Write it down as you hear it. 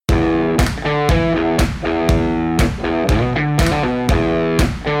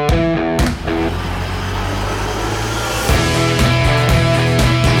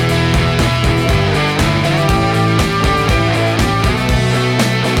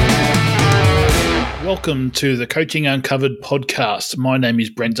Welcome to the Coaching Uncovered podcast. My name is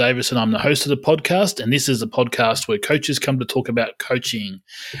Brent Davis and I'm the host of the podcast, and this is a podcast where coaches come to talk about coaching.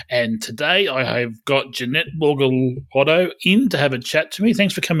 And today I have got Jeanette Borgalotto in to have a chat to me.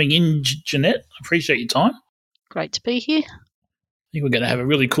 Thanks for coming in, Jeanette. I appreciate your time. Great to be here. I think we're going to have a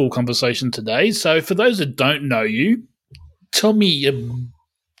really cool conversation today. So for those that don't know you, tell me a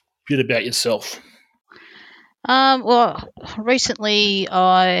bit about yourself.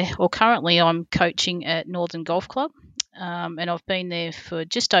 Currently I'm coaching at Northern Golf Club, and I've been there for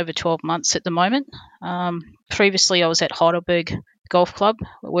just over 12 months at the moment. Previously, I was at Heidelberg Golf Club.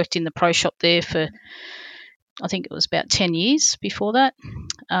 I worked in the pro shop there for, I think it was about 10 years before that.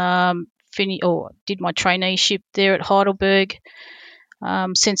 Did my traineeship there at Heidelberg.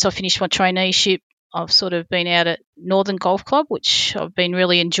 Since I finished my traineeship, I've sort of been out at Northern Golf Club, which I've been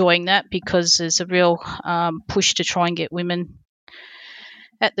really enjoying that because there's a real push to try and get women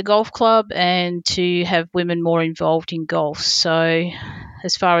at the golf club and to have women more involved in golf. So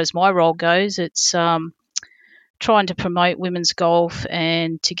as far as my role goes, it's trying to promote women's golf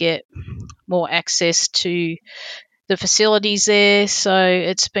and to get more access to the facilities there. So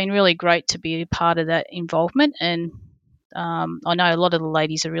it's been really great to be a part of that involvement. And I know a lot of the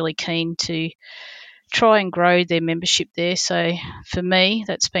ladies are really keen to try and grow their membership there. So for me,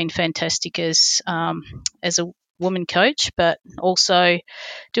 that's been fantastic as a woman coach, but also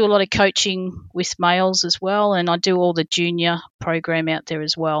do a lot of coaching with males as well. And I do all the junior program out there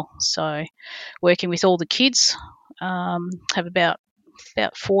as well. So working with all the kids, have about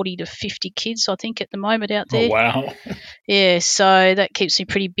 40 to 50 kids, I think, at the moment out there. Oh, wow. Yeah, so that keeps me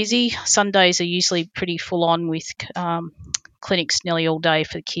pretty busy. Sundays are usually pretty full on with clinics nearly all day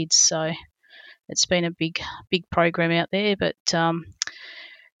for the kids. So it's been a big program out there. But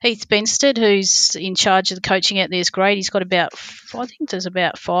Heath Benstead, who's in charge of the coaching out there, is great. He's got I think there's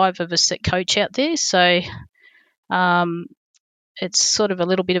about 5 of us that coach out there. So it's sort of a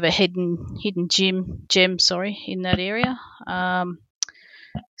little bit of a hidden gem in that area.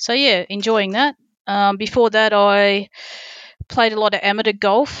 So yeah, enjoying that. Before that, I played a lot of amateur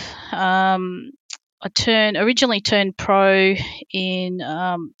golf. I originally turned pro in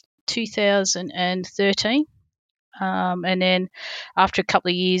 2013, and then after a couple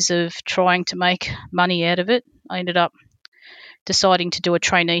of years of trying to make money out of it, I ended up deciding to do a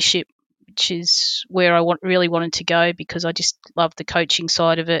traineeship, which is where I really wanted to go because I just love the coaching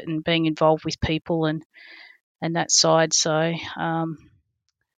side of it and being involved with people and that side. So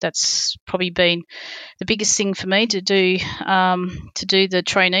that's probably been the biggest thing for me to do the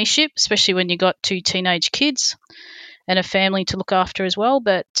traineeship, especially when you've got 2 teenage kids and a family to look after as well.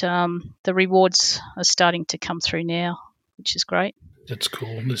 But the rewards are starting to come through now, which is great. That's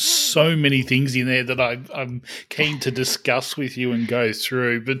cool. There's so many things in there that I'm keen to discuss with you and go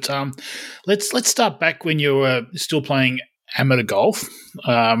through. But let's start back when you were still playing amateur golf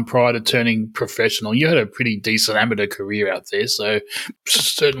prior to turning professional. You had a pretty decent amateur career out there, so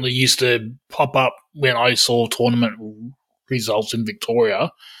certainly used to pop up when I saw tournament results in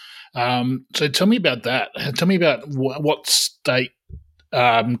Victoria. So tell me about that. Tell me about what state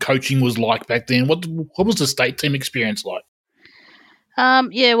coaching was like back then. What was the state team experience like? I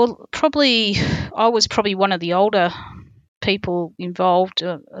was probably one of the older people involved.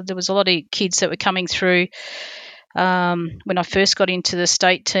 There was a lot of kids that were coming through when I first got into the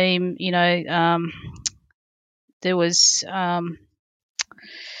state team. There was a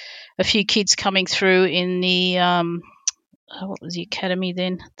few kids coming through in the what was the academy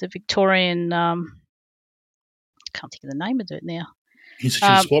then? The Victorian, I can't think of the name of it now.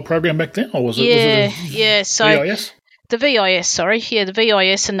 Institute Sport Program back then, or was it? So VIS? The VIS, sorry. Yeah, the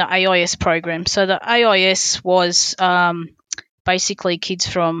VIS and the AIS program. So the AIS was basically kids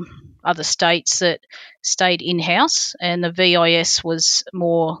from other states that stayed in-house, and the VIS was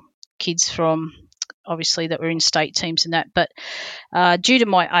more kids from, obviously, that were in state teams and that. But due to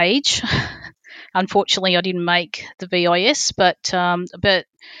my age, unfortunately, I didn't make the VIS, but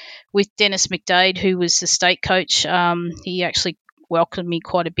with Dennis McDade, who was the state coach, he actually welcomed me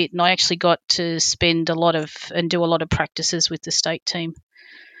quite a bit, and I actually got to spend do a lot of practices with the state team,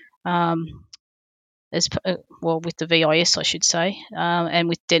 with the VIS, I should say, and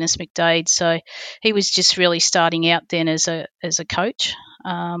with Dennis McDade. So he was just really starting out then as a coach.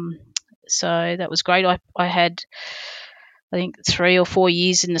 So that was great. I had, I think, 3 or 4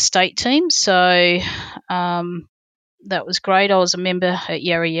 years in the state team. So that was great. I was a member at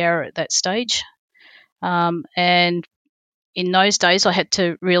Yarra Yarra at that stage. And in those days, I had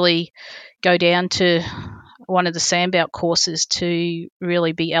to really go down to one of the Sandbout courses to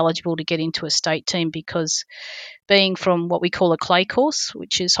really be eligible to get into a state team, because being from what we call a clay course,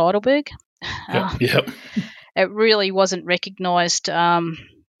 which is Heidelberg, Yep. It really wasn't recognised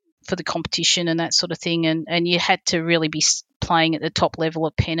for the competition and that sort of thing, and you had to really be playing at the top level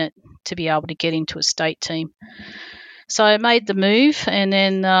of pennant to be able to get into a state team. So I made the move, and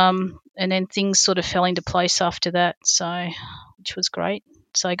then things sort of fell into place after that. So, which was great.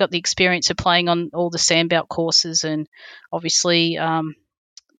 So I got the experience of playing on all the sandbelt courses, and obviously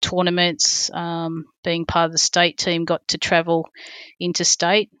tournaments. Being part of the state team, got to travel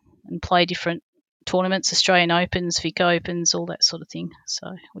interstate and play different tournaments, Australian Opens, Vic Opens, all that sort of thing. So,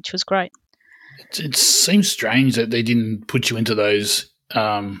 which was great. It seems strange that they didn't put you into those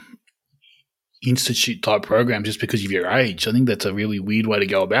institute type programs just because of your age. I think that's a really weird way to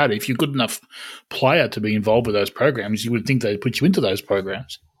go about it. If you're a good enough player to be involved with those programs, you would think they'd put you into those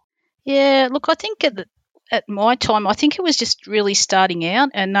programs. Yeah, look, I think at my time, I think it was just really starting out,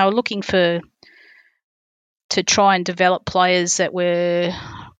 and they were looking to try and develop players that were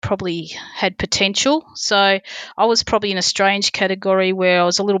probably had potential. So I was probably in a strange category where I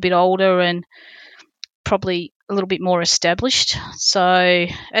was a little bit older and probably a little bit more established. So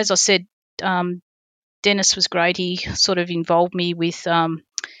as I said, Dennis was great. He sort of involved me with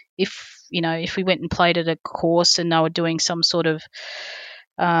if we went and played at a course and they were doing some sort of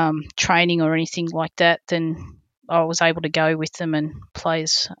training or anything like that, then I was able to go with them and play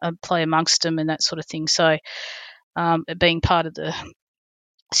amongst them and that sort of thing. So being part of the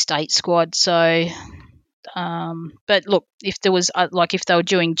state squad. So, but look, if there was if they were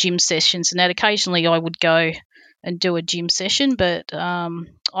doing gym sessions and that, occasionally I would go and do a gym session, but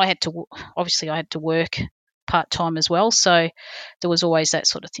I had to work part time as well, so there was always that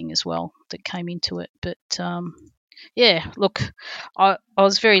sort of thing as well that came into it. But yeah, look, I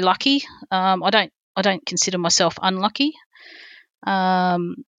was very lucky. I don't consider myself unlucky, but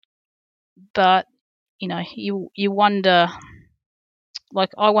you wonder.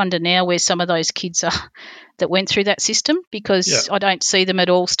 Like, I wonder now where some of those kids are that went through that system, because I don't see them at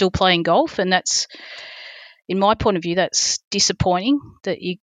all still playing golf, and that's, in my point of view, that's disappointing that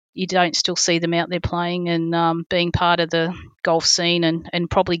you don't still see them out there playing and being part of the golf scene and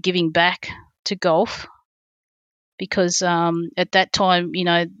probably giving back to golf, because at that time,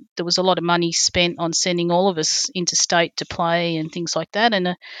 there was a lot of money spent on sending all of us interstate to play and things like that,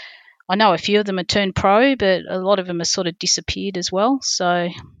 and I know a few of them have turned pro, but a lot of them have sort of disappeared as well. So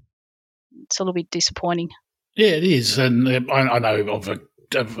it's a little bit disappointing. Yeah, it is. And I know of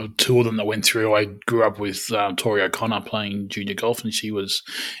two of them that went through. I grew up with Tori O'Connor playing junior golf, and she was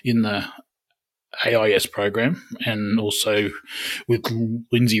in the AIS program, and also with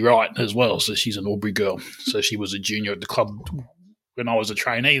Lindsay Wright as well. So she's an Albury girl. So she was a junior at the club when I was a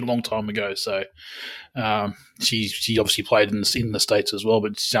trainee a long time ago. So she obviously played in the States as well,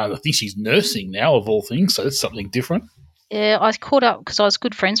 but I think she's nursing now, of all things, so it's something different. Yeah, I caught up because I was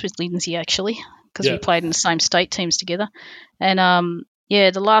good friends with Lindsay, actually, because we played in the same state teams together. And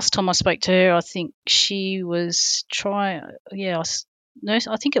the last time I spoke to her, I think she was I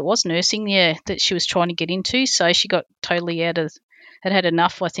think it was nursing, that she was trying to get into. So she got totally had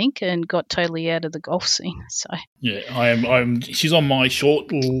enough, I think, and got totally out of the golf scene. So yeah, she's on my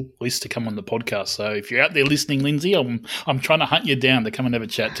short little list to come on the podcast. So if you're out there listening, Lindsay, I'm trying to hunt you down to come and have a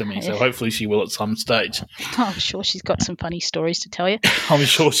chat to me. So hopefully she will at some stage. I'm sure she's got some funny stories to tell you. I'm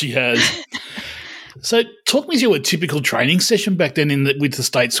sure she has. So talk me through a typical training session back then with the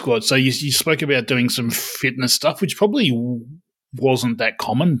state squad. So you spoke about doing some fitness stuff, which probably wasn't that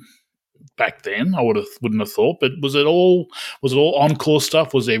common back then. I wouldn't have thought. But was it all on course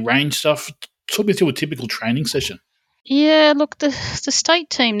stuff? Was there range stuff? Talk me through a typical training session. Yeah, look, the state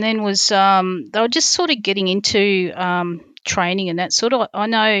team then was they were just sort of getting into training and that sort of. I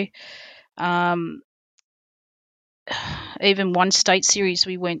know. Even one state series,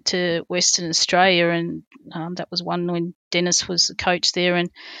 we went to Western Australia, and that was one when Dennis was the coach there, and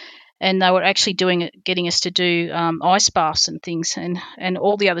they were actually getting us to do ice baths and things, and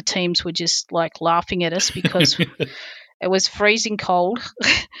all the other teams were just like laughing at us because it was freezing cold.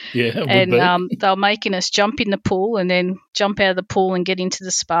 Yeah, and they were making us jump in the pool and then jump out of the pool and get into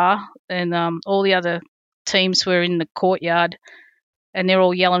the spa, and all the other teams were in the courtyard. And they're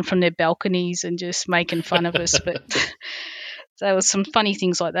all yelling from their balconies and just making fun of us. But there was some funny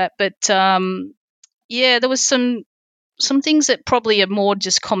things like that. But, there was some things that probably are more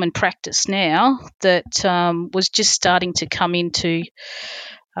just common practice now that was just starting to come into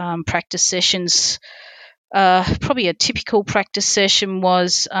practice sessions. Probably a typical practice session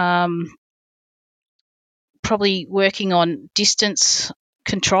was probably working on distance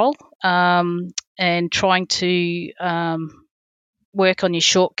control and trying to work on your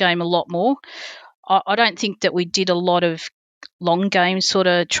short game a lot more. I don't think that we did a lot of long game sort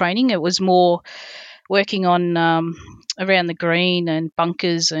of training. It was more working on around the green and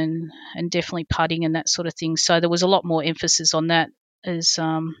bunkers and definitely putting and that sort of thing. So there was a lot more emphasis on that as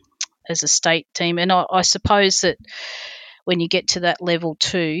a state team. And I suppose that when you get to that level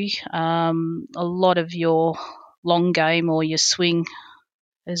too, a lot of your long game or your swing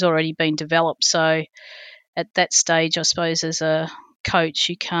has already been developed. So at that stage, I suppose as a coach,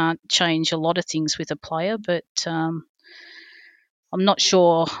 you can't change a lot of things with a player, but I'm not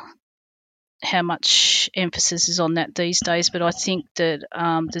sure how much emphasis is on that these days, but I think that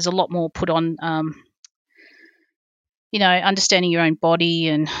there's a lot more put on, understanding your own body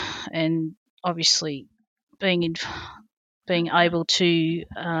and obviously being able to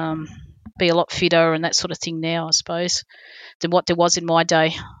be a lot fitter and that sort of thing now, I suppose, than what there was in my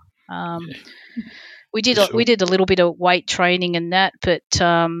day. We did a little bit of weight training and that, but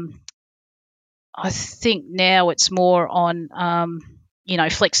I think now it's more on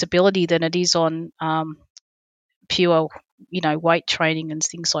flexibility than it is on pure weight training and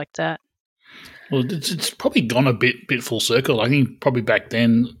things like that. Well, it's probably gone a bit full circle. I think probably back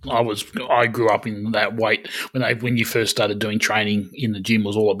then I grew up in that weight when you first started doing training in the gym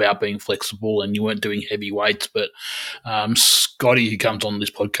was all about being flexible and you weren't doing heavy weights. But Scotty, who comes on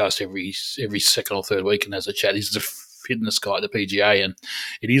this podcast every second or third week and has a chat, he's the fitness guy at the PGA, and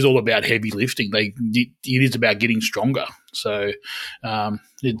it is all about heavy lifting. It is about getting stronger. So I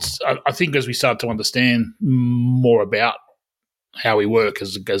think as we start to understand more about how we work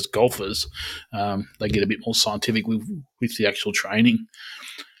as golfers, they get a bit more scientific with the actual training.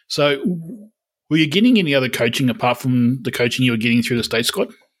 So were you getting any other coaching apart from the coaching you were getting through the state squad?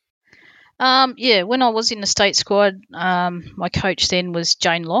 Yeah, when I was in the state squad, my coach then was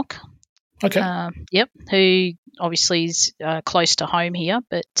Jane Locke. Okay. Who obviously is close to home here,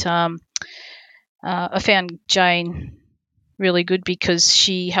 but I found Jane really good because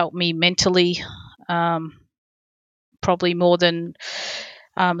she helped me mentally, probably more than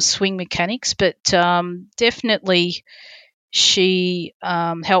swing mechanics, but definitely she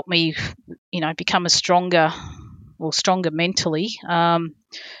helped me, become stronger mentally.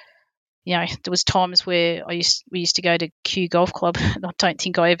 There was times where we used to go to Kew Golf Club, and I don't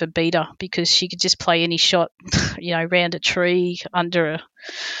think I ever beat her because she could just play any shot, round a tree, under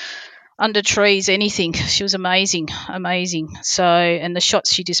trees, anything. She was amazing. So, and the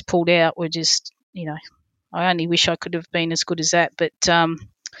shots she just pulled out were just, I only wish I could have been as good as that, but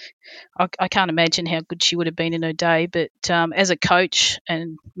I can't imagine how good she would have been in her day. But as a coach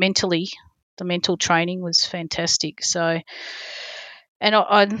and mentally, the mental training was fantastic. So, and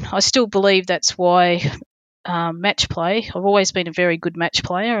I still believe that's why match play. I've always been a very good match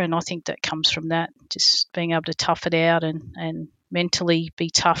player, and I think that comes from that, just being able to tough it out and mentally be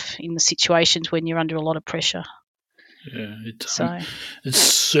tough in the situations when you're under a lot of pressure. Yeah, it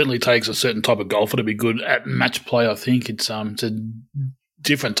certainly takes a certain type of golfer to be good at match play. I think it's a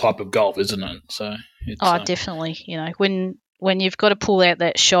different type of golf, isn't it? So definitely. When you've got to pull out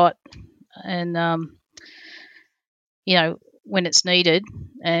that shot, and when it's needed,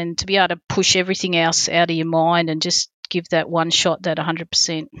 and to be able to push everything else out of your mind and just give that one shot that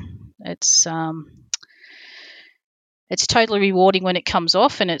 100%. It's totally rewarding when it comes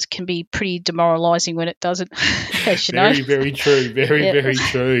off, and it can be pretty demoralising when it doesn't, as you know. Very true. Very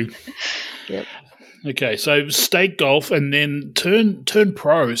true. Yep. Okay, so state golf and then turn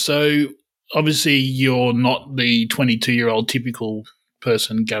pro. So obviously you're not the 22-year-old typical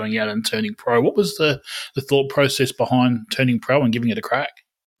person going out and turning pro. What was the thought process behind turning pro and giving it a crack?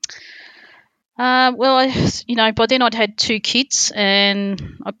 Well, by then I'd had 2 kids,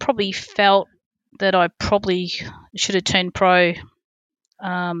 and I probably felt that I probably should have turned pro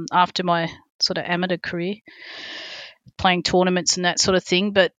after my sort of amateur career, playing tournaments and that sort of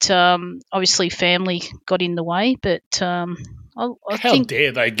thing. But obviously family got in the way. But How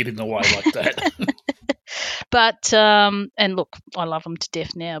dare they get in the way like that? But and look, I love them to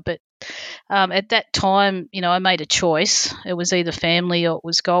death now. But at that time, I made a choice. It was either family or it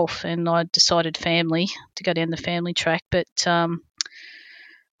was golf, and I decided family, to go down the family track. But I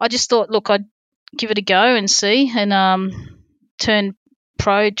just thought, look, I'd give it a go and see, and turn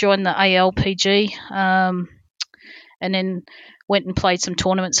pro, joined the ALPG, and then went and played some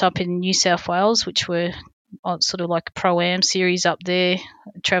tournaments up in New South Wales, which were sort of like a Pro-Am series up there,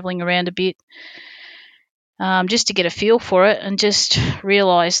 travelling around a bit, just to get a feel for it, and just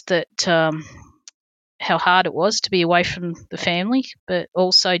realised that how hard it was to be away from the family, but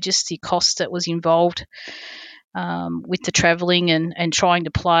also just the cost that was involved with the travelling and trying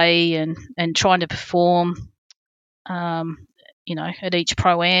to play and trying to perform, at each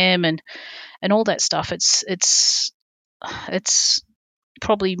Pro-Am and all that stuff. It's it's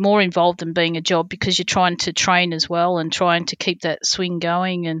probably more involved than being a job because you're trying to train as well and trying to keep that swing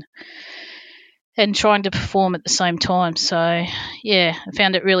going and trying to perform at the same time. So, yeah, I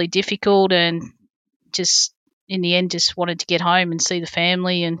found it really difficult and just in the end just wanted to get home and see the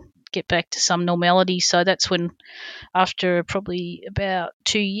family and get back to some normality. So that's when, after probably about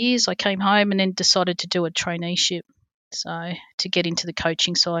 2 years, I came home and then decided to do a traineeship, so to get into the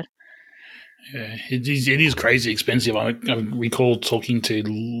coaching side. Yeah, it is crazy expensive. I recall talking to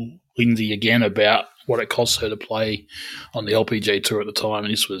Lindsay again about what it costs her to play on the LPG tour at the time,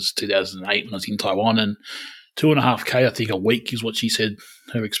 and this was 2008 when I was in Taiwan, and $2.5K, I think, a week is what she said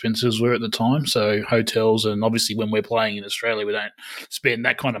her expenses were at the time. So hotels, and obviously when we're playing in Australia, we don't spend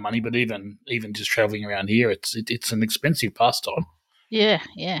that kind of money. But even just traveling around here, it's an expensive pastime. Yeah.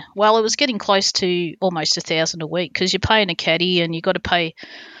 Well, it was getting close to almost $1,000 a week because you're paying a caddy and you got to pay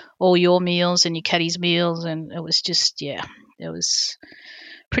all your meals and your caddy's meals, and it was just it was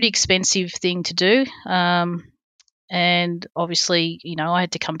pretty expensive thing to do. And obviously, I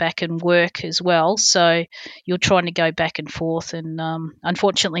had to come back and work as well. So you're trying to go back and forth. And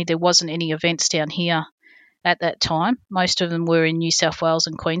unfortunately, there wasn't any events down here at that time. Most of them were in New South Wales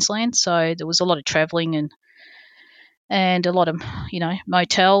and Queensland. So there was a lot of travelling and a lot of,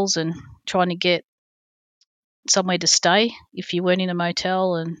 motels and trying to get somewhere to stay if you weren't in a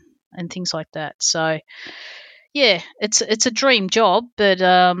motel and things like that. So, yeah, it's a dream job, but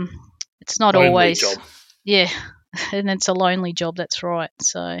it's not Lonely always. Job. Yeah. And it's a lonely job, that's right.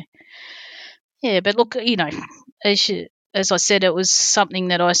 So, yeah, but look, as I said, it was something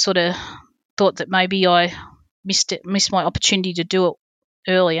that I sort of thought that maybe I missed my opportunity to do it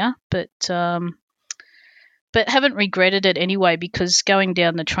earlier, but haven't regretted it anyway, because going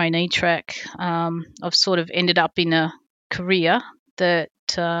down the trainee track, I've sort of ended up in a career that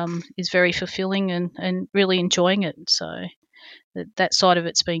is very fulfilling and really enjoying it. So that side of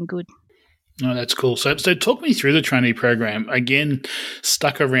it's been good. Oh, that's cool. So talk me through the trainee program. Again,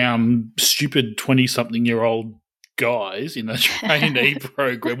 stuck around stupid 20-something-year-old guys in the trainee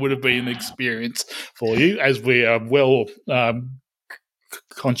program would have been an experience for you, as we are well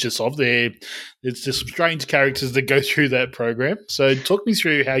conscious of. It's just strange characters that go through that program. So talk me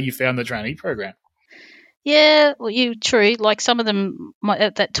through how you found the trainee program. Yeah, well, true. Like some of them,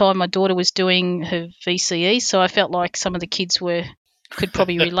 at that time, my daughter was doing her VCE, so I felt like some of the kids could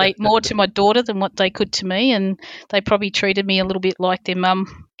probably relate more to my daughter than what they could to me, and they probably treated me a little bit like their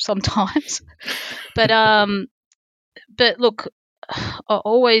mum sometimes. But look, I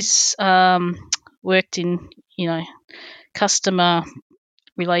always worked in customer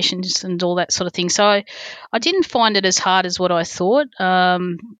relations and all that sort of thing, so I didn't find it as hard as what I thought.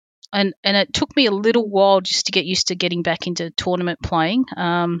 And it took me a little while just to get used to getting back into tournament playing.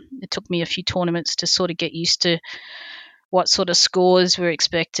 It took me a few tournaments to sort of get used to what sort of scores were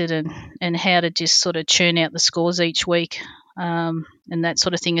expected and how to just sort of churn out the scores each week, and that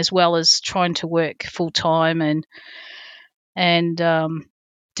sort of thing, as well as trying to work full time and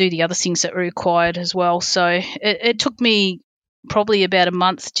do the other things that were required as well. So it took me probably about a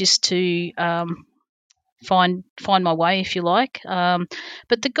month just to find my way, if you like.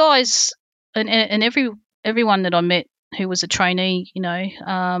 But the guys and everyone that I met who was a trainee,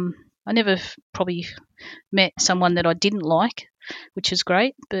 I never probably met someone that I didn't like, which is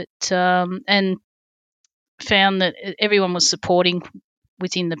great. But and found that everyone was supporting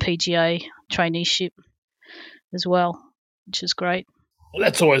within the PGA traineeship as well, which is great. Well,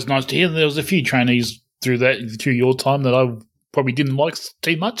 that's always nice to hear. There was a few trainees through your time that I probably didn't like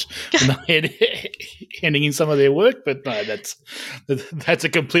too much when they handing in some of their work, but no, that's a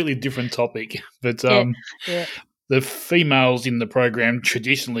completely different topic. But yeah. The females in the program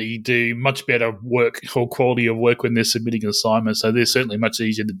traditionally do much better work or quality of work when they're submitting assignments, so they're certainly much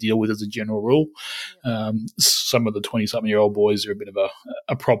easier to deal with as a general rule. Some of the 20-something-year-old boys are a bit of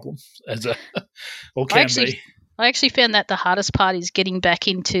a problem, or can be. I actually found that the hardest part is getting back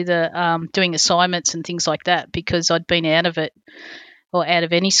into the doing assignments and things like that, because I'd been out of it or out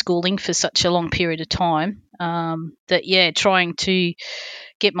of any schooling for such a long period of time, that trying to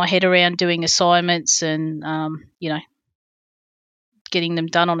get my head around doing assignments and getting them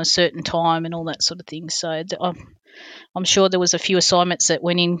done on a certain time and all that sort of thing. So I'm sure there was a few assignments that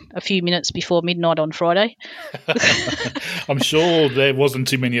went in a few minutes before midnight on Friday. I'm sure there wasn't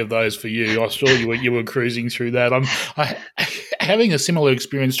too many of those for you. I'm sure you were cruising through that. I'm having a similar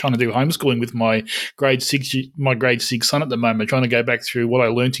experience trying to do homeschooling with my grade six son at the moment, trying to go back through what I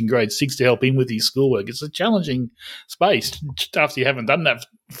learnt in grade 6 to help him with his schoolwork. It's a challenging space. After you haven't done that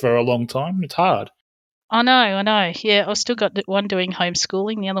for a long time, it's hard. I know. Yeah, I've still got one doing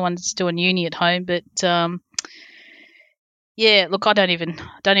homeschooling, the other one's doing uni at home, but Yeah, look, I don't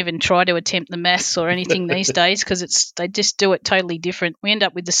even try to attempt the maths or anything these days because they just do it totally different. We end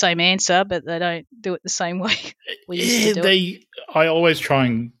up with the same answer, but they don't do it the same way we used to do it. I always try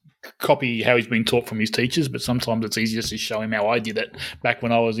and copy how he's been taught from his teachers, but sometimes it's easier to show him how I did it back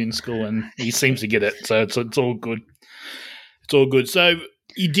when I was in school, and he seems to get it. So it's all good. It's all good. So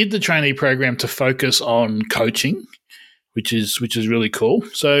you did the trainee program to focus on coaching, which is really cool.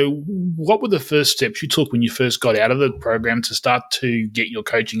 So what were the first steps you took when you first got out of the program to start to get your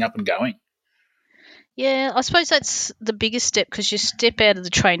coaching up and going? Yeah, I suppose that's the biggest step because you step out of the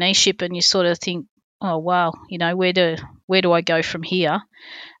traineeship and you sort of think, oh wow, where do I go from here?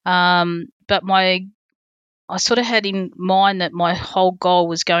 But I sort of had in mind that my whole goal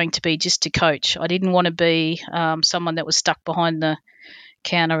was going to be just to coach. I didn't want to be someone that was stuck behind the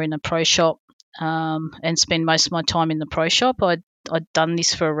counter in a pro shop and spend most of my time in the pro shop. I'd done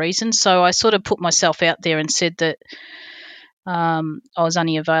this for a reason, so I sort of put myself out there and said that I was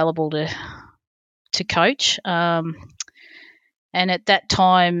only available to coach. And at that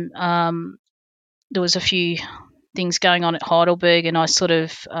time, there was a few things going on at Heidelberg, and I sort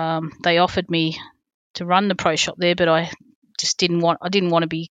of they offered me to run the pro shop there, but I just didn't want to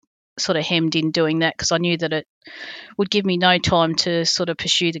be sort of hemmed in doing that because I knew that it would give me no time to sort of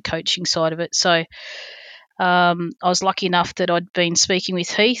pursue the coaching side of it. So I was lucky enough that I'd been speaking with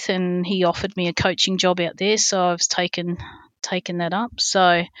Heath and he offered me a coaching job out there, so I've taken that up.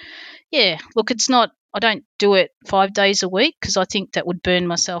 So yeah, look, I don't do it 5 days a week because I think that would burn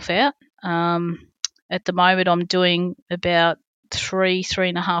myself out. At the moment, I'm doing about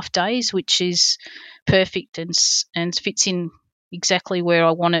 3.5 days, which is perfect and fits in exactly where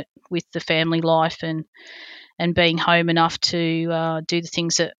I want it with the family life and being home enough to do the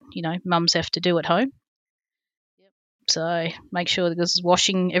things that mums have to do at home. So make sure that there's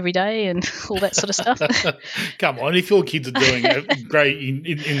washing every day and all that sort of stuff. Come on, if your kids are doing great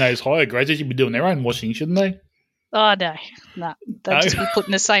in those higher grades, they should be doing their own washing, shouldn't they? Oh, no. They'll just be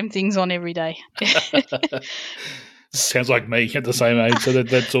putting the same things on every day. Sounds like me at the same age, so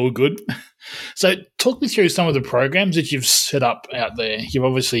that's all good. So talk me through some of the programs that you've set up out there. You've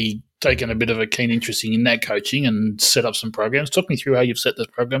obviously taken a bit of a keen interest in that coaching and set up some programs. Talk me through how you've set those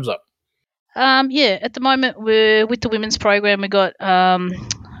programs up. Yeah, at the moment we're with the women's program. We've got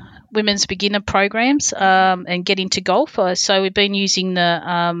women's beginner programs and get into golf. So we've been using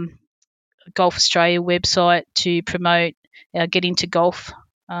the Golf Australia website to promote our get into golf,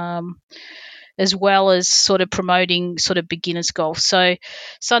 as well as sort of promoting sort of beginners golf. So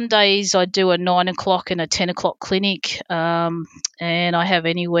Sundays I do a 9 o'clock and a 10 o'clock clinic, and I have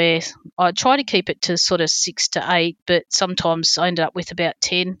anywhere. I try to keep it to sort of 6 to 8, but sometimes I end up with about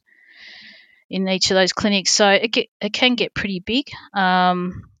 10 in each of those clinics. So it can get pretty big,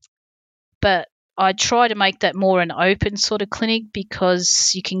 but I try to make that more an open sort of clinic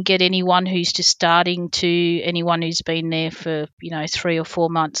because you can get anyone who's just starting to anyone who's been there for 3 or 4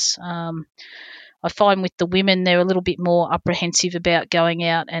 months. I find with the women they're a little bit more apprehensive about going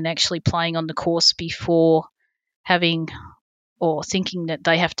out and actually playing on the course before having or thinking that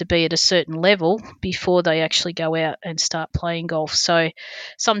they have to be at a certain level before they actually go out and start playing golf. So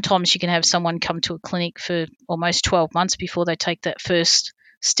sometimes you can have someone come to a clinic for almost 12 months before they take that first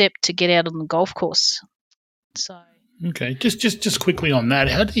step to get out on the golf course. So okay, just quickly on that,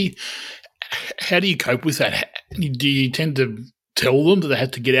 how do you cope with that? Do you tend to tell them that they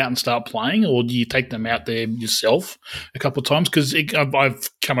have to get out and start playing, or do you take them out there yourself a couple of times? Because I've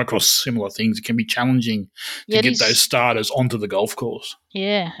come across similar things. It can be challenging to get those starters onto the golf course.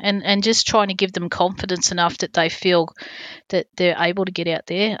 Yeah, and just trying to give them confidence enough that they feel that they're able to get out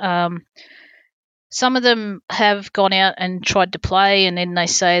there. Some of them have gone out and tried to play, and then they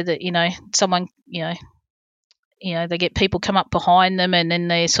say that someone they get people come up behind them and then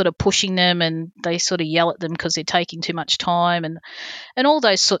they're sort of pushing them and they sort of yell at them because they're taking too much time and all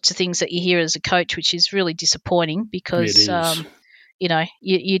those sorts of things that you hear as a coach, which is really disappointing because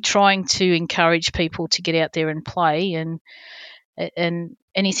you're trying to encourage people to get out there and play, and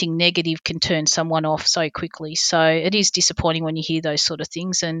anything negative can turn someone off so quickly. So it is disappointing when you hear those sort of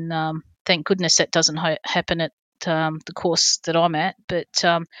things, and thank goodness that doesn't happen at the course that I'm at. But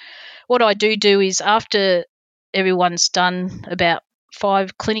what I do is after everyone's done about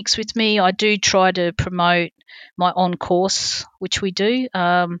 5 clinics with me, I do try to promote my on-course, which we do,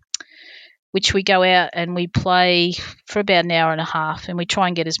 which we go out and we play for about an hour and a half, and we try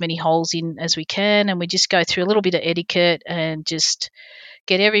and get as many holes in as we can, and we just go through a little bit of etiquette and just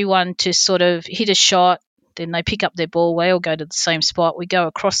get everyone to sort of hit a shot. Then they pick up their ball, we all go to the same spot, we go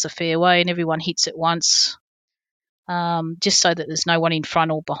across the fairway and everyone hits it once, just so that there's no one in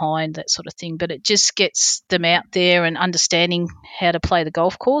front or behind, that sort of thing. But it just gets them out there and understanding how to play the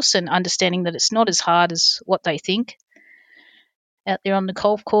golf course and understanding that it's not as hard as what they think out there on the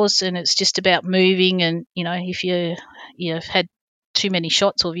golf course, and it's just about moving. And if you've had too many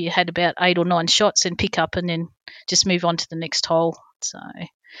shots, or if you had about 8 or 9 shots, and pick up and then just move on to the next hole. So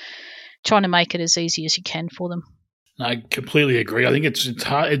trying to make it as easy as you can for them. I completely agree. I think it's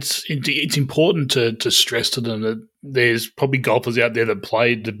hard. It's important to stress to them that there's probably golfers out there that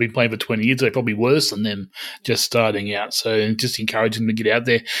have been playing for 20 years. They're probably worse than them just starting out. So just encourage them to get out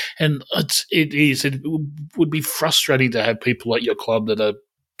there. And it would be frustrating to have people at your club that are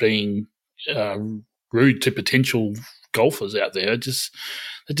being rude to potential golfers out there.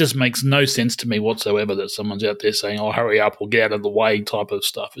 It just makes no sense to me whatsoever that someone's out there saying, "Oh, hurry up or get out of the way," type of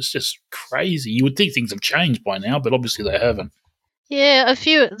stuff. It's just crazy. You would think things have changed by now, but obviously they haven't. Yeah, a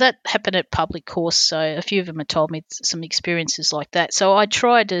few that happened at public course, so a few of them have told me some experiences like that. So I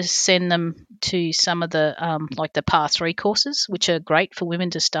try to send them to some of the like the par 3 courses, which are great for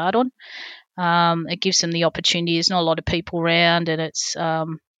women to start on. It gives them the opportunity. There's not a lot of people around, and it's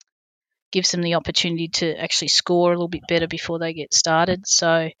gives them the opportunity to actually score a little bit better before they get started.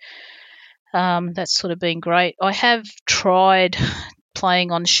 So that's sort of been great. I have tried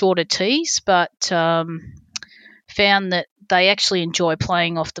playing on shorter tees, but found that they actually enjoy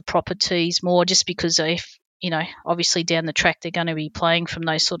playing off the proper tees more, just because if obviously down the track they're going to be playing from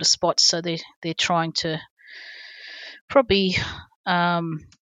those sort of spots, so they're trying to probably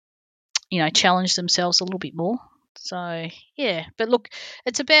challenge themselves a little bit more. So yeah, but look,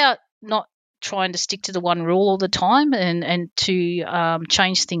 it's about not trying to stick to the one rule all the time, and to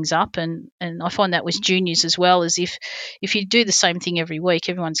change things up, and I find that with juniors as well, as if you do the same thing every week,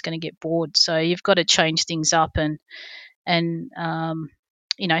 everyone's going to get bored. So you've got to change things up and think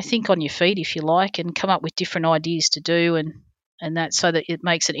on your feet, if you like, and come up with different ideas to do, and that, so that it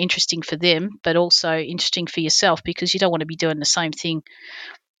makes it interesting for them, but also interesting for yourself, because you don't want to be doing the same thing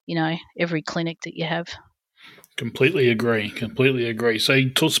every clinic that you have. Completely agree. So,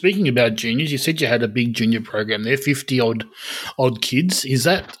 speaking about juniors, you said you had a big junior program there, 50 odd kids. Is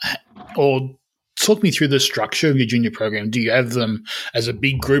that, or talk me through the structure of your junior program? Do you have them as a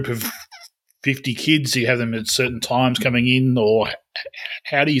big group of 50 kids? Do you have them at certain times coming in, or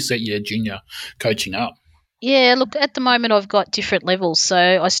how do you set your junior coaching up? Yeah, look, at the moment I've got different levels. So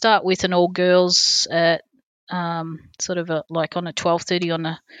I start with an all girls at sort of like on a 12:30 on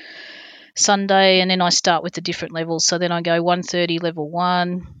a Sunday, and then I start with the different levels. So then I go 1:30 level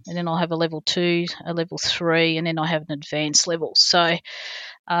 1, and then I'll have a level 2, a level 3, and then I have an advanced level. So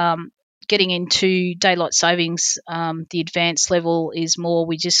getting into daylight savings, the advanced level is more,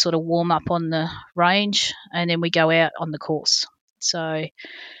 we just sort of warm up on the range, and then we go out on the course. So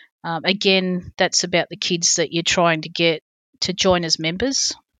again, that's about the kids that you're trying to get to join as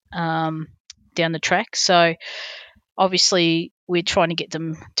members down the track. So obviously we're trying to get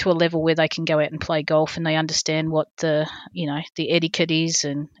them to a level where they can go out and play golf, and they understand what the etiquette is,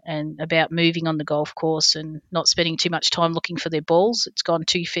 and about moving on the golf course, and not spending too much time looking for their balls. It's gone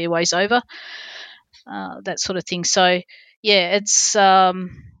 2 fairways over, that sort of thing. So yeah, it's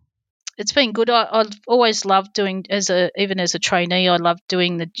been good. I've always loved doing, even as a trainee, I loved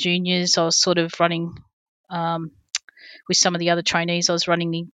doing the juniors. I was sort of running with some of the other trainees. I was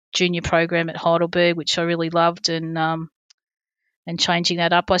running the junior program at Heidelberg, which I really loved, and changing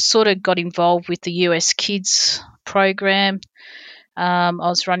that up. I sort of got involved with the US Kids program. I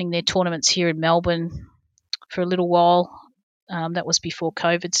was running their tournaments here in Melbourne for a little while. That was before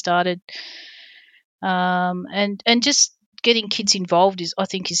COVID started. And just getting kids involved I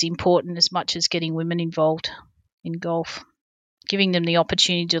think is important as much as getting women involved in golf. Giving them the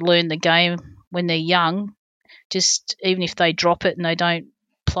opportunity to learn the game when they're young, just even if they drop it and they don't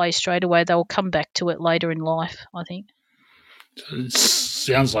play straight away, they'll come back to it later in life, I think. It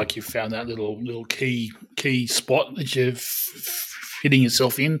sounds like you found that little key spot that you're fitting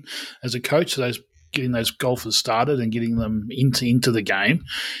yourself in as a coach. So getting those golfers started and getting them into the game.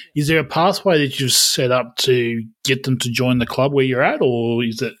 Is there a pathway that you've set up to get them to join the club where you're at, or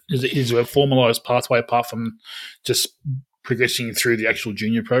is there a formalised pathway apart from just progressing through the actual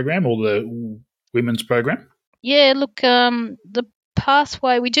junior program or the women's program? Yeah, look, the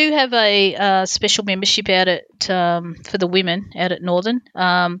pathway, we do have a special membership out at for the women out at Northern,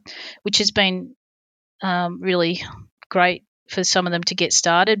 which has been really great for some of them to get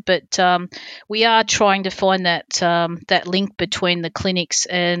started. But we are trying to find that link between the clinics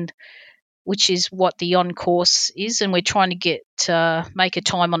and which is what the on course is, and we're trying to make a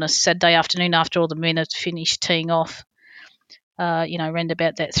time on a Saturday afternoon after all the men have finished teeing off around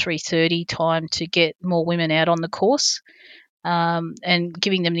about that 3:30 time to get more women out on the course. And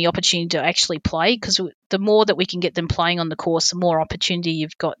giving them the opportunity to actually play, because the more that we can get them playing on the course, the more opportunity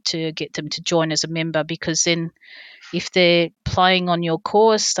you've got to get them to join as a member, because then if they're playing on your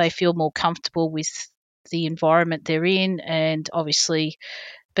course, they feel more comfortable with the environment they're in, and obviously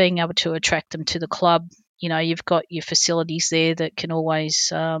being able to attract them to the club. You've got your facilities there that can always,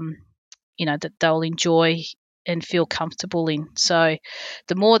 that they'll enjoy and feel comfortable in. So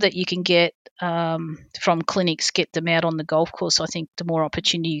the more that you can get from clinics, get them out on the golf course, I think the more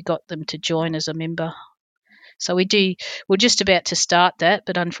opportunity you got them to join as a member. So we're just about to start that,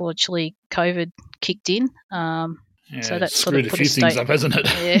 but unfortunately COVID kicked in. So that's sort of put a few things up, hasn't it?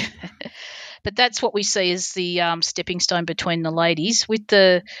 Yeah. But that's what we see as the stepping stone between the ladies. With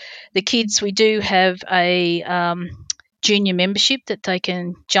the kids, we do have a junior membership that they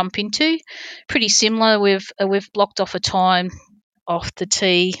can jump into. Pretty similar. We've blocked off a time off the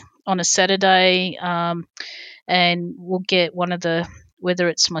tee on a Saturday, and we'll get whether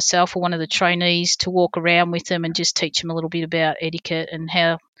it's myself or one of the trainees to walk around with them and just teach them a little bit about etiquette and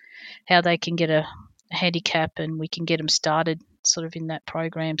how they can get a handicap, and we can get them started sort of in that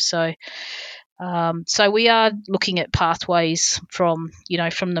program. So we are looking at pathways from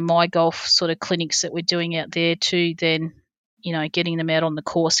the My Golf sort of clinics that we're doing out there to then, getting them out on the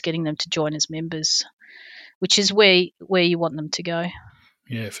course, getting them to join as members, which is where you want them to go.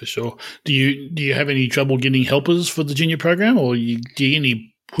 Yeah, for sure. Do you have any trouble getting helpers for the junior program, or do you get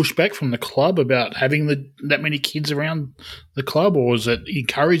any pushback from the club about having that many kids around the club, or is it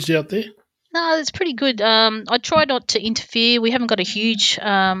encouraged out there? No, it's pretty good. I try not to interfere. We haven't got a huge,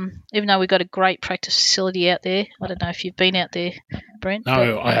 even though we've got a great practice facility out there. I don't know if you've been out there, Brent.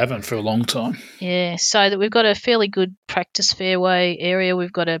 No, I haven't for a long time. Yeah, so that we've got a fairly good practice fairway area.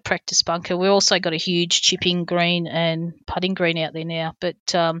 We've got a practice bunker. We've also got a huge chipping green and putting green out there now. But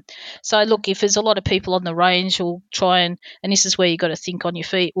so look, if there's a lot of people on the range, we'll try and this is where you've got to think on your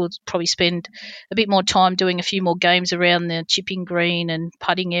feet. We'll probably spend a bit more time doing a few more games around the chipping green and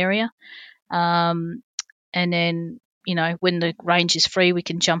putting area. And then, when the range is free, we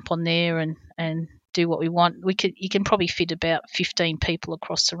can jump on there and do what we want. You can probably fit about 15 people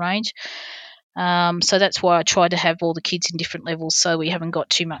across the range. So that's why I try to have all the kids in different levels, so we haven't got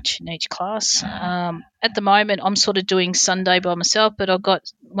too much in each class. At the moment, I'm sort of doing Sunday by myself, but I've got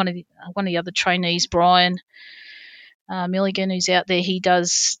one of the other trainees, Brian Milligan, who's out there. He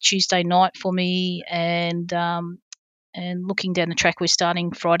does Tuesday night for me, and looking down the track, we're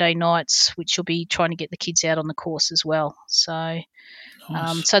starting Friday nights, which will be trying to get the kids out on the course as well. So,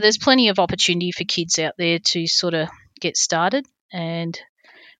 nice. So there's plenty of opportunity for kids out there to sort of get started. And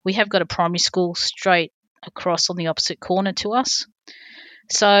we have got a primary school straight across on the opposite corner to us.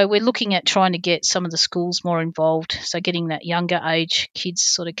 So we're looking at trying to get some of the schools more involved. So getting that younger age kids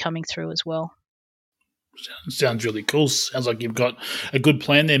sort of coming through as well. Sounds really cool. Sounds like you've got a good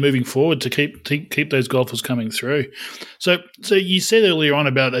plan there moving forward to keep those golfers coming through. So you said earlier on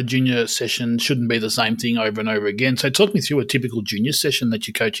about a junior session shouldn't be the same thing over and over again. So talk me through a typical junior session that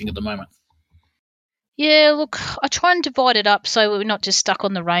you're coaching at the moment. Yeah, look, I try and divide it up so we're not just stuck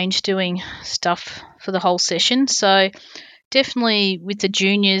on the range doing stuff for the whole session. So definitely with the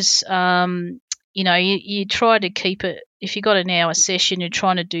juniors, you try to keep it. If you've got an hour session, you're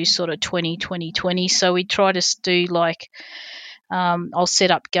trying to do sort of 20. So we try to do I'll set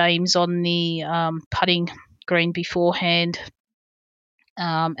up games on the putting green beforehand,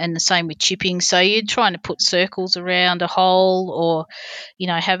 and the same with chipping. So you're trying to put circles around a hole, or,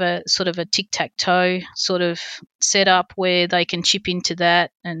 have a sort of a tic-tac-toe sort of setup where they can chip into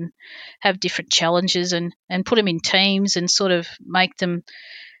that and have different challenges and put them in teams and sort of make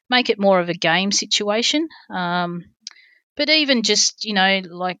it more of a game situation. But even just,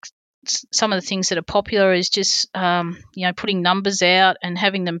 like some of the things that are popular is just, putting numbers out and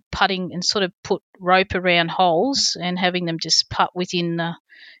having them putting and sort of put rope around holes and having them just putt within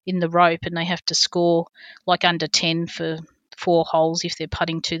the rope, and they have to score like under 10 for 4 holes if they're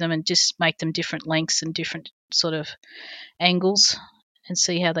putting to them, and just make them different lengths and different sort of angles and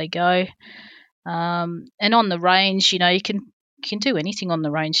see how they go. And on the range, you can do anything on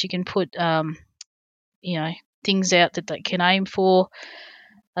the range. You can put, things out that they can aim for.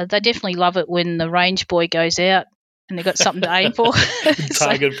 They definitely love it when the range boy goes out and they've got something to aim for.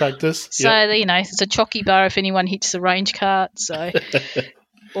 Target practice. So, it's a chocky bar if anyone hits the range cart. So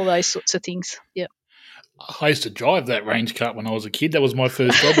all those sorts of things. Yeah. I used to drive that range cart when I was a kid. That was my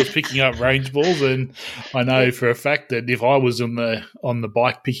first job, was picking up range balls, and I know for a fact that if I was on the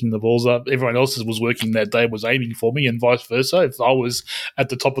bike picking the balls up, everyone else was working that day was aiming for me, and vice versa. If I was at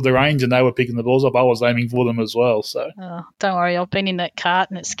the top of the range and they were picking the balls up, I was aiming for them as well. So don't worry, I've been in that cart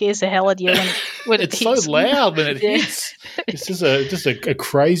and it scares the hell out of you when it it's hits. so loud when it hits. It's just a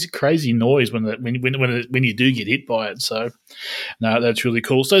crazy noise when you do get hit by it. So no, that's really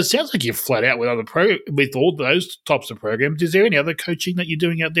cool. So it sounds like you're flat out with all those types of programs. Is there any other coaching that you're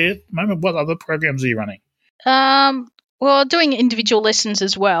doing out there at the moment? What other programs are you running? Well, doing individual lessons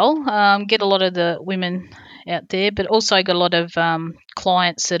as well. Get a lot of the women out there, but also got a lot of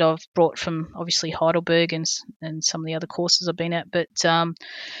clients that I've brought from obviously Heidelberg and some of the other courses I've been at. But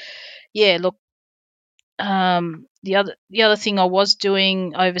look, the other thing I was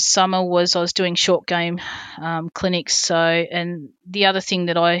doing over summer was I was doing short game clinics. So, and the other thing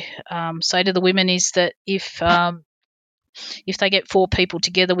that I say to the women is that if they get 4 people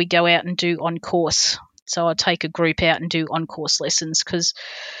together, we go out and do on course. So I take a group out and do on course lessons, because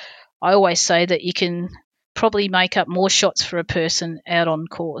I always say that you can probably make up more shots for a person out on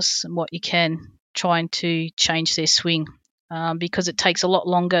course than what you can trying to change their swing, because it takes a lot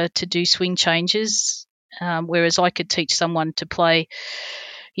longer to do swing changes. Whereas I could teach someone to play,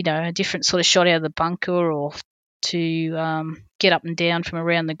 a different sort of shot out of the bunker, or to get up and down from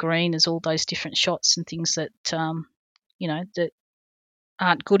around the green. There's all those different shots and things that that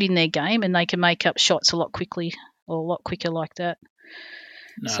aren't good in their game, and they can make up shots a lot quicker like that.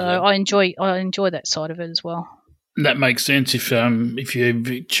 I enjoy that side of it as well. That makes sense. If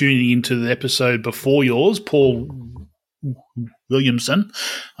you're tuning into the episode before yours, Paul Williamson,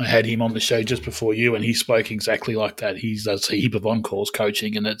 I had him on the show just before you, and he spoke exactly like that. He does a heap of on-course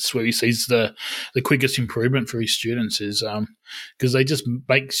coaching, and it's where he sees the quickest improvement for his students is because they just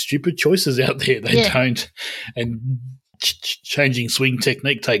make stupid choices out there. They don't, and changing swing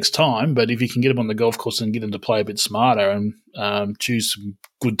technique takes time, but if you can get them on the golf course and get them to play a bit smarter and choose some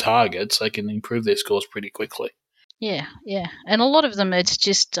good targets, they can improve their scores pretty quickly. Yeah. And a lot of them, it's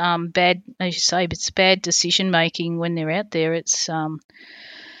just bad, as you say, but it's bad decision-making when they're out there. It's, trying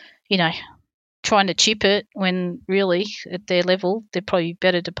to chip it when really at their level they're probably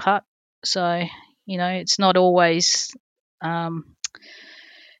better to putt. So, it's not always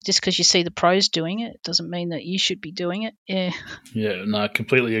just because you see the pros doing it doesn't mean that you should be doing it. Yeah, no, I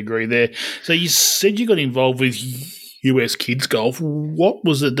completely agree there. So you said you got involved with US Kids Golf. What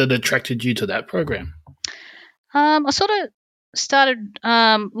was it that attracted you to that program? I sort of started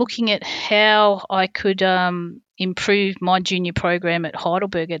looking at how I could improve my junior program at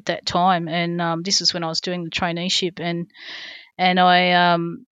Heidelberg at that time, and this is when I was doing the traineeship, and I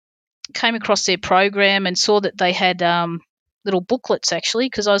came across their program and saw that they had little booklets, actually,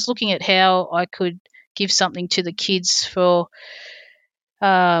 because I was looking at how I could give something to the kids for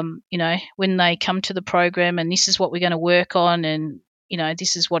when they come to the program, and this is what we're going to work on, and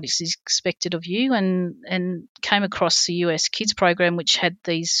this is what is expected of you, and came across the US Kids program, which had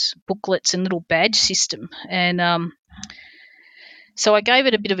these booklets and little badge system. And so I gave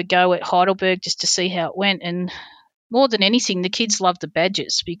it a bit of a go at Heidelberg just to see how it went. And more than anything, the kids love the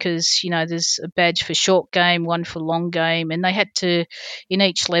badges because, there's a badge for short game, one for long game, and they had to, in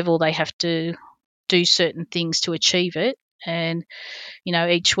each level, they have to do certain things to achieve it. And,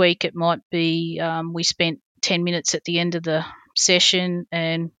 each week it might be we spent 10 minutes at the end of the session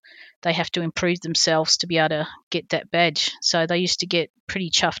and they have to improve themselves to be able to get that badge. So they used to get pretty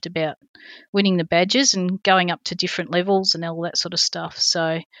chuffed about winning the badges and going up to different levels and all that sort of stuff.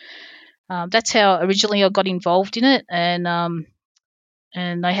 So that's how originally I got involved in it, and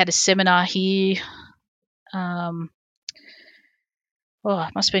they had a seminar here. It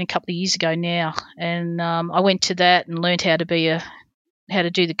must have been a couple of years ago now, and I went to that and learned how to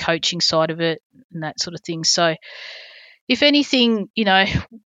do the coaching side of it and that sort of thing. So, if anything,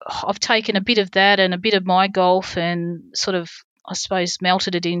 I've taken a bit of that and a bit of my golf and sort of, I suppose,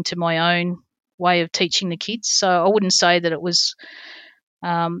 melted it into my own way of teaching the kids. So I wouldn't say that it was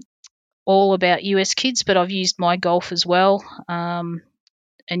all about US Kids, but I've used my golf as well, and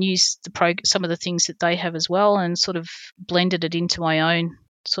used some of the things that they have as well, and sort of blended it into my own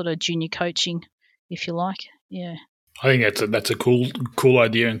sort of junior coaching, if you like. Yeah. I think that's a cool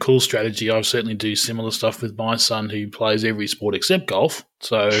idea and cool strategy. I certainly do similar stuff with my son, who plays every sport except golf.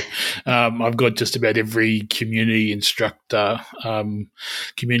 So I've got just about every community instructor,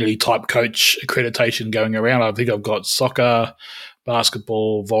 community type coach accreditation going around. I think I've got soccer,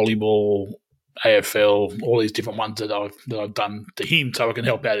 basketball, volleyball, AFL, all these different ones that I've done to him, so I can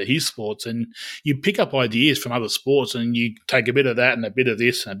help out at his sports. And you pick up ideas from other sports, and you take a bit of that and a bit of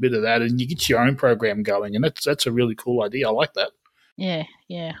this and a bit of that, and you get your own program going. And that's a really cool idea. I like that. Yeah,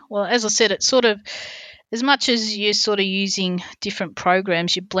 yeah. Well, as I said, it's sort of, as much as you're sort of using different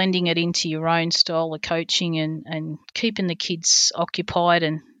programs, you're blending it into your own style of coaching and keeping the kids occupied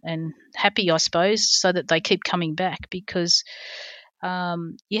and happy, I suppose, so that they keep coming back, because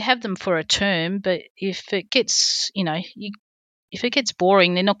you have them for a term, but if it gets, if it gets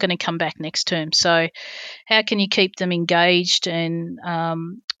boring, they're not going to come back next term. So how can you keep them engaged and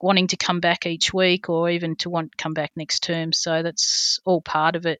wanting to come back each week, or even to want to come back next term? So that's all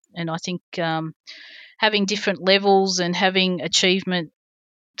part of it. And I think having different levels and having achievements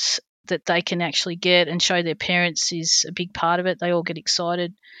that they can actually get and show their parents is a big part of it. They all get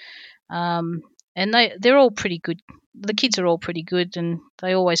excited. And they're all pretty good. The kids are all pretty good, and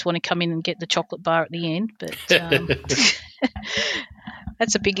they always want to come in and get the chocolate bar at the end. But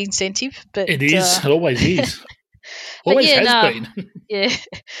that's a big incentive. But it is. It always is. Always has been. Yeah,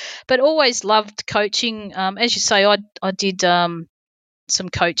 but always loved coaching. As you say, I did some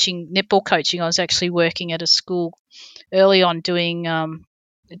coaching, netball coaching. I was actually working at a school early on doing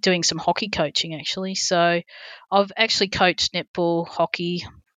some hockey coaching, actually. So I've actually coached netball, hockey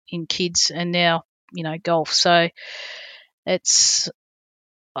in kids, and now golf. So it's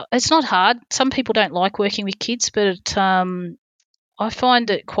not hard. Some people don't like working with kids, but I find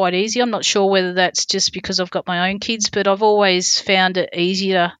it quite easy. I'm not sure whether that's just because I've got my own kids, but I've always found it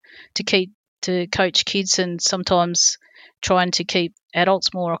easier to coach kids, and sometimes trying to keep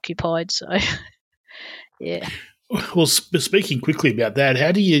adults more occupied. So yeah. Well, speaking quickly about that,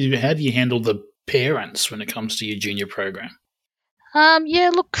 how do you handle the parents when it comes to your junior program?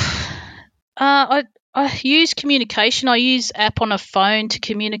 Yeah, look, I use communication. I use app on a phone to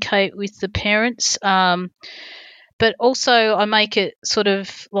communicate with the parents, but also I make it sort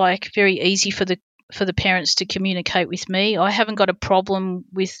of like very easy for the parents to communicate with me. I haven't got a problem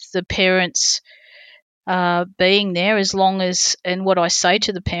with the parents being there, as long as, and what I say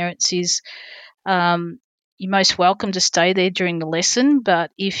to the parents is, you're most welcome to stay there during the lesson, but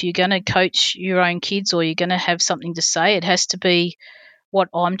if you're going to coach your own kids or you're going to have something to say, it has to be what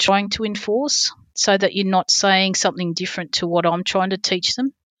I'm trying to enforce, so that you're not saying something different to what I'm trying to teach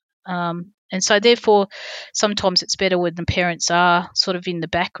them. And so therefore, sometimes it's better when the parents are sort of in the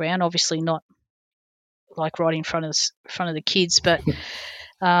background, obviously not like right in front of the kids, but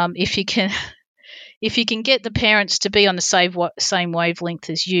if you can get the parents to be on the same wavelength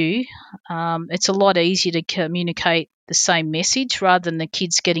as you, it's a lot easier to communicate the same message, rather than the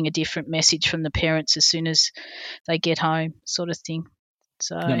kids getting a different message from the parents as soon as they get home, sort of thing.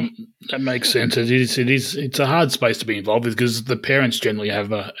 So that makes sense. It's a hard space to be involved with, because the parents generally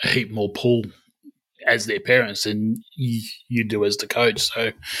have a heap more pull as their parents than you do as the coach.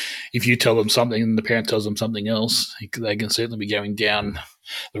 So if you tell them something and the parent tells them something else, they can certainly be going down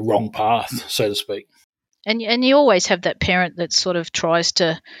the wrong path, so to speak. And you always have that parent that sort of tries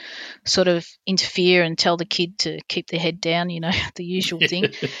to sort of interfere and tell the kid to keep their head down, the usual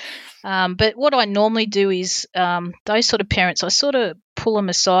thing. But what I normally do is those sort of parents, I sort of pull them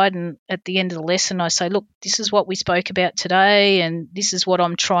aside, and at the end of the lesson I say, look, this is what we spoke about today, and this is what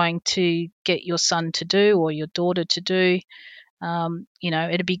I'm trying to get your son to do or your daughter to do.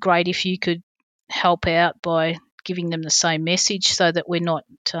 It'd be great if you could help out by giving them the same message, so that we're not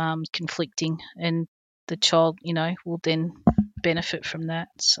conflicting, and the child, will then benefit from that.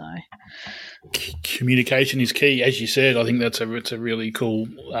 So communication is key, as you said. I think it's a really cool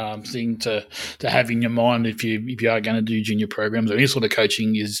thing to have in your mind if you are going to do junior programs or any sort of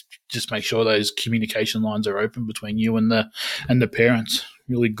coaching. Is just make sure those communication lines are open between you and the parents.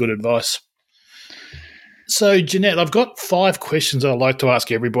 Really good advice. So, Jeanette, I've got 5 questions that I'd like to ask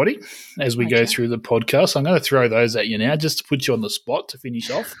everybody as we go through the podcast. I'm going to throw those at you now just to put you on the spot to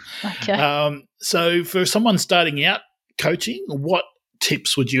finish off. Okay. So for someone starting out coaching, what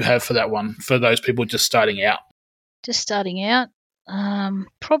tips would you have for that one, for those people just starting out? Just starting out,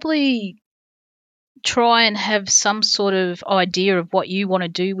 probably try and have some sort of idea of what you want to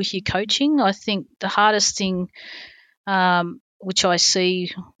do with your coaching. I think the hardest thing, which I see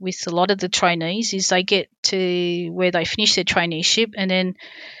with a lot of the trainees, is they get to where they finish their traineeship and then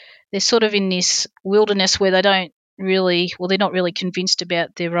they're sort of in this wilderness where they're not really convinced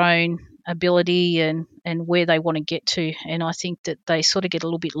about their own ability and where they want to get to. And I think that they sort of get a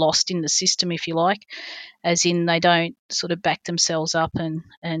little bit lost in the system, if you like, as in they don't sort of back themselves up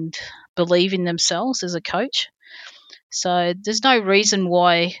and believe in themselves as a coach. So there's no reason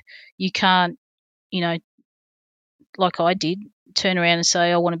why you can't, like I did, turn around and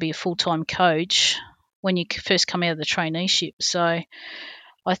say, I want to be a full-time coach when you first come out of the traineeship. So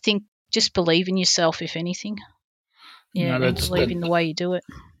I think just believe in yourself, if anything. Yeah, and believe in the way you do it.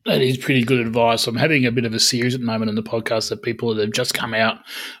 That is pretty good advice. I'm having a bit of a series at the moment in the podcast of people that have just come out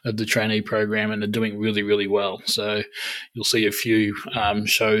of the trainee program and are doing really, really well. So you'll see a few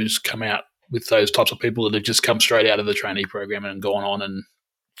shows come out with those types of people that have just come straight out of the trainee program and gone on and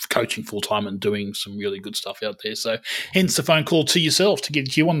coaching full time and doing some really good stuff out there. So hence the phone call to yourself to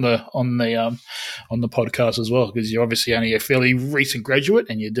get you on the podcast as well, because you're obviously only a fairly recent graduate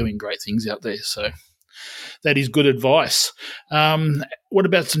and you're doing great things out there. So that is good advice. What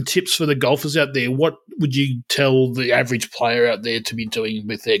about some tips for the golfers out there? What would you tell the average player out there to be doing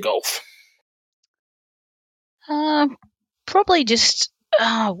with their golf? Probably just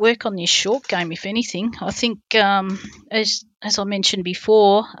work on your short game, if anything. I think, as I mentioned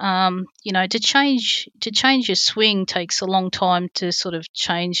before, to change your swing takes a long time to sort of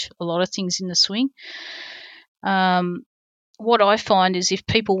change a lot of things in the swing. What I find is if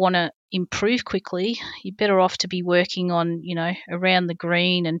people want to improve quickly, you're better off to be working on, around the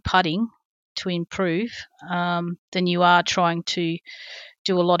green and putting to improve than you are trying to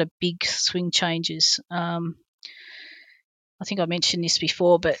do a lot of big swing changes. I think I mentioned this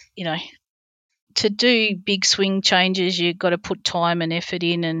before, but, to do big swing changes, you've got to put time and effort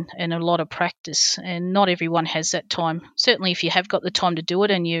in and a lot of practice, and not everyone has that time. Certainly if you have got the time to do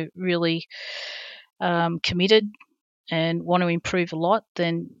it and you're really committed and want to improve a lot,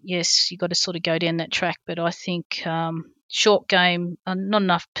 then yes, you've got to sort of go down that track. But I think short game, not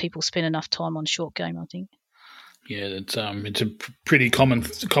enough people spend enough time on short game, I think. Yeah, it's a pretty common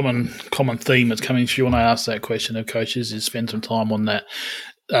theme that's coming through when I ask that question of coaches is spend some time on that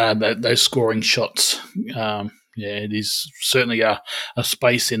those scoring shots. It is certainly a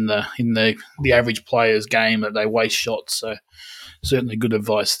space in the average player's game that they waste shots. So certainly good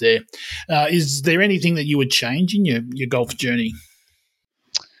advice there. Is there anything that you would change in your golf journey?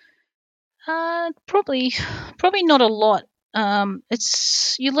 Probably not a lot.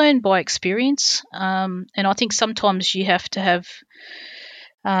 It's you learn by experience, and I think sometimes you have to have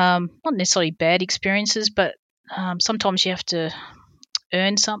not necessarily bad experiences, but sometimes you have to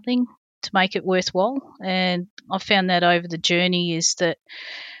earn something to make it worthwhile. And I found that over the journey is that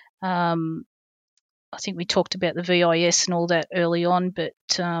I think we talked about the VIS and all that early on, but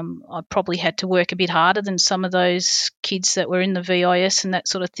I probably had to work a bit harder than some of those kids that were in the VIS and that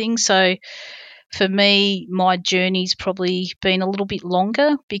sort of thing. So for me, my journey's probably been a little bit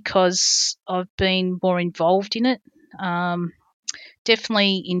longer because I've been more involved in it.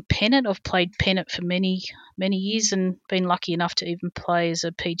 Definitely in Pennant. I've played Pennant for many, many years and been lucky enough to even play as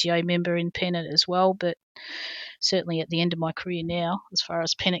a PGA member in Pennant as well, but certainly at the end of my career now as far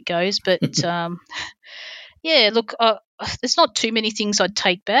as Pennant goes. But, there's not too many things I'd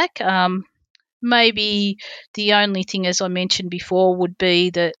take back. Maybe the only thing, as I mentioned before, would be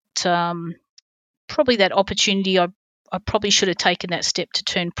that probably that opportunity I probably should have taken that step to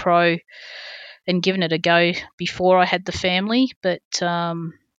turn pro and given it a go before I had the family, but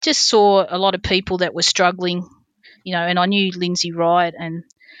just saw a lot of people that were struggling, and I knew Lindsay Wright and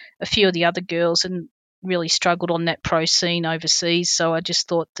a few of the other girls and really struggled on that pro scene overseas. So I just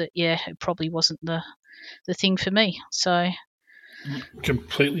thought that, it probably wasn't the thing for me. So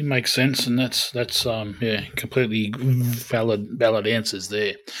completely makes sense, and that's completely valid answers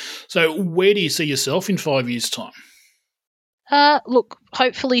there. So where do you see yourself in 5 years' time? Look,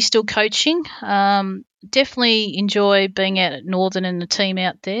 hopefully still coaching. Definitely enjoy being out at Northern and the team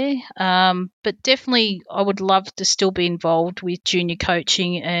out there. But definitely I would love to still be involved with junior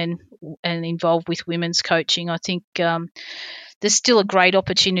coaching and involved with women's coaching. I think there's still a great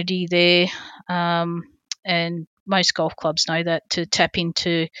opportunity there, and most golf clubs know that, to tap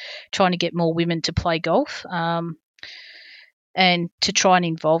into trying to get more women to play golf and to try and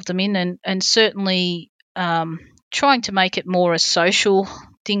involve them in, and certainly trying to make it more a social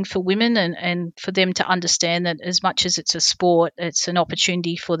thing for women and for them to understand that as much as it's a sport, it's an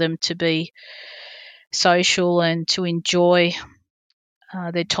opportunity for them to be social and to enjoy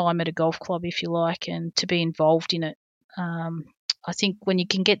their time at a golf club, if you like, and to be involved in it. I think when you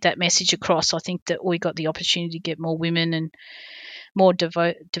can get that message across, I think that we got the opportunity to get more women and more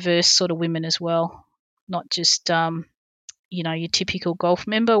diverse sort of women as well, not just your typical golf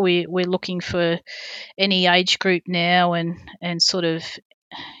member. We're looking for any age group now and sort of,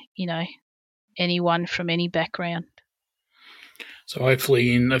 anyone from any background. So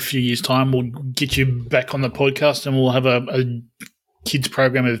hopefully in a few years' time we'll get you back on the podcast and we'll have a kids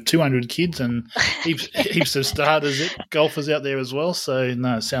program of 200 kids and heaps of starters, golfers out there as well. So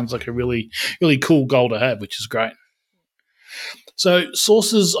no, it sounds like a really, really cool goal to have, which is great. So,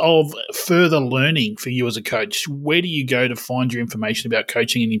 sources of further learning for you as a coach, where do you go to find your information about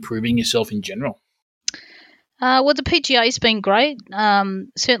coaching and improving yourself in general? Well, the PGA's been great.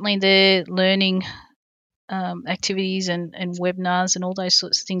 Certainly, their learning activities and webinars and all those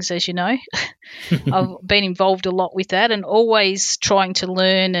sorts of things, as you know. I've been involved a lot with that and always trying to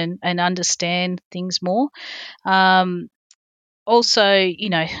learn and understand things more. Also,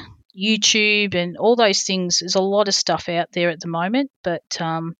 YouTube and all those things. There's a lot of stuff out there at the moment, but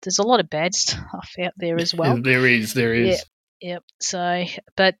there's a lot of bad stuff out there as well. There is. Yep. So,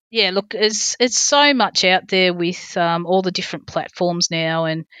 but yeah, look, it's so much out there with all the different platforms now,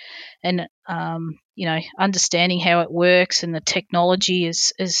 and understanding how it works and the technology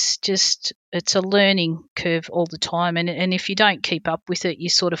is just, it's a learning curve all the time, and if you don't keep up with it, you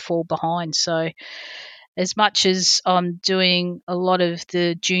sort of fall behind. So, as much as I'm doing a lot of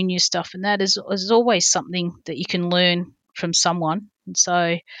the junior stuff, and that is always something that you can learn from someone. And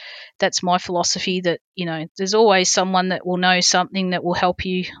so that's my philosophy, that, there's always someone that will know something that will help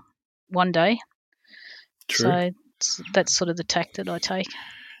you one day. True. So that's sort of the tack that I take.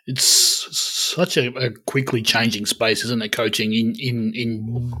 It's such a quickly changing space, isn't it, coaching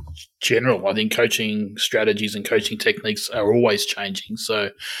in general? I think coaching strategies and coaching techniques are always changing. So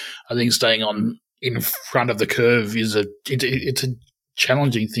I think staying on in front of the curve it's a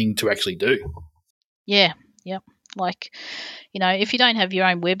challenging thing to actually do. Yeah, yep. Like, if you don't have your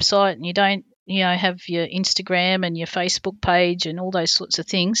own website and you don't, have your Instagram and your Facebook page and all those sorts of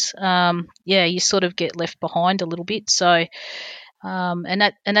things, you sort of get left behind a little bit. So,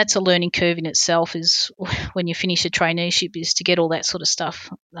 and that's a learning curve in itself, is when you finish a traineeship, is to get all that sort of stuff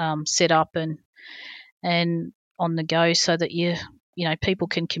set up and on the go, so that people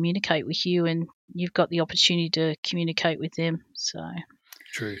can communicate with you and you've got the opportunity to communicate with them. So.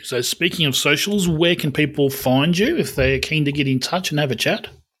 True. So, speaking of socials, where can people find you if they're keen to get in touch and have a chat?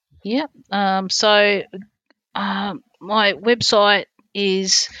 Yeah. So my website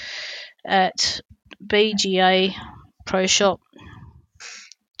is at BGA Pro Shop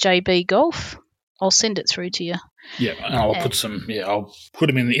JB Golf. I'll send it through to you. Yeah, and I'll put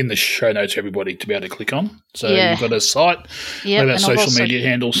them in the show notes for everybody to be able to click on. So you've got a site, what about social media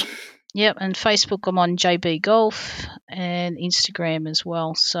handles? Yep, and Facebook I'm on JB Golf, and Instagram as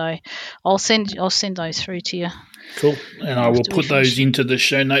well. So I'll send those through to you. Cool, and I will put those into the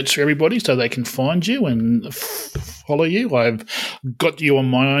show notes for everybody so they can find you and follow you. I've got you on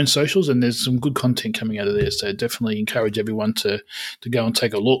my own socials, and there's some good content coming out of there. So definitely encourage everyone to go and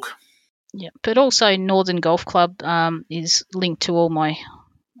take a look. Yeah, but also Northern Golf Club is linked to all my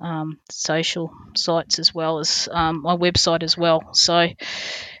social sites, as well as my website as well. So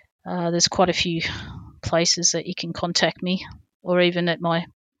there's quite a few places that you can contact me, or even at my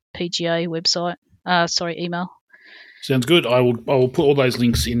PGA website. Email. Sounds good. I will put all those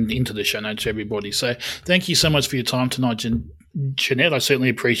links into the show notes to everybody. So thank you so much for your time tonight, Jeanette. I certainly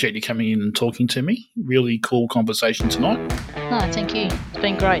appreciate you coming in and talking to me. Really cool conversation tonight. No, thank you. It's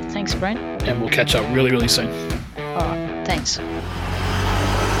been great. Thanks, Brent. And we'll catch up really, really soon. All right. Thanks.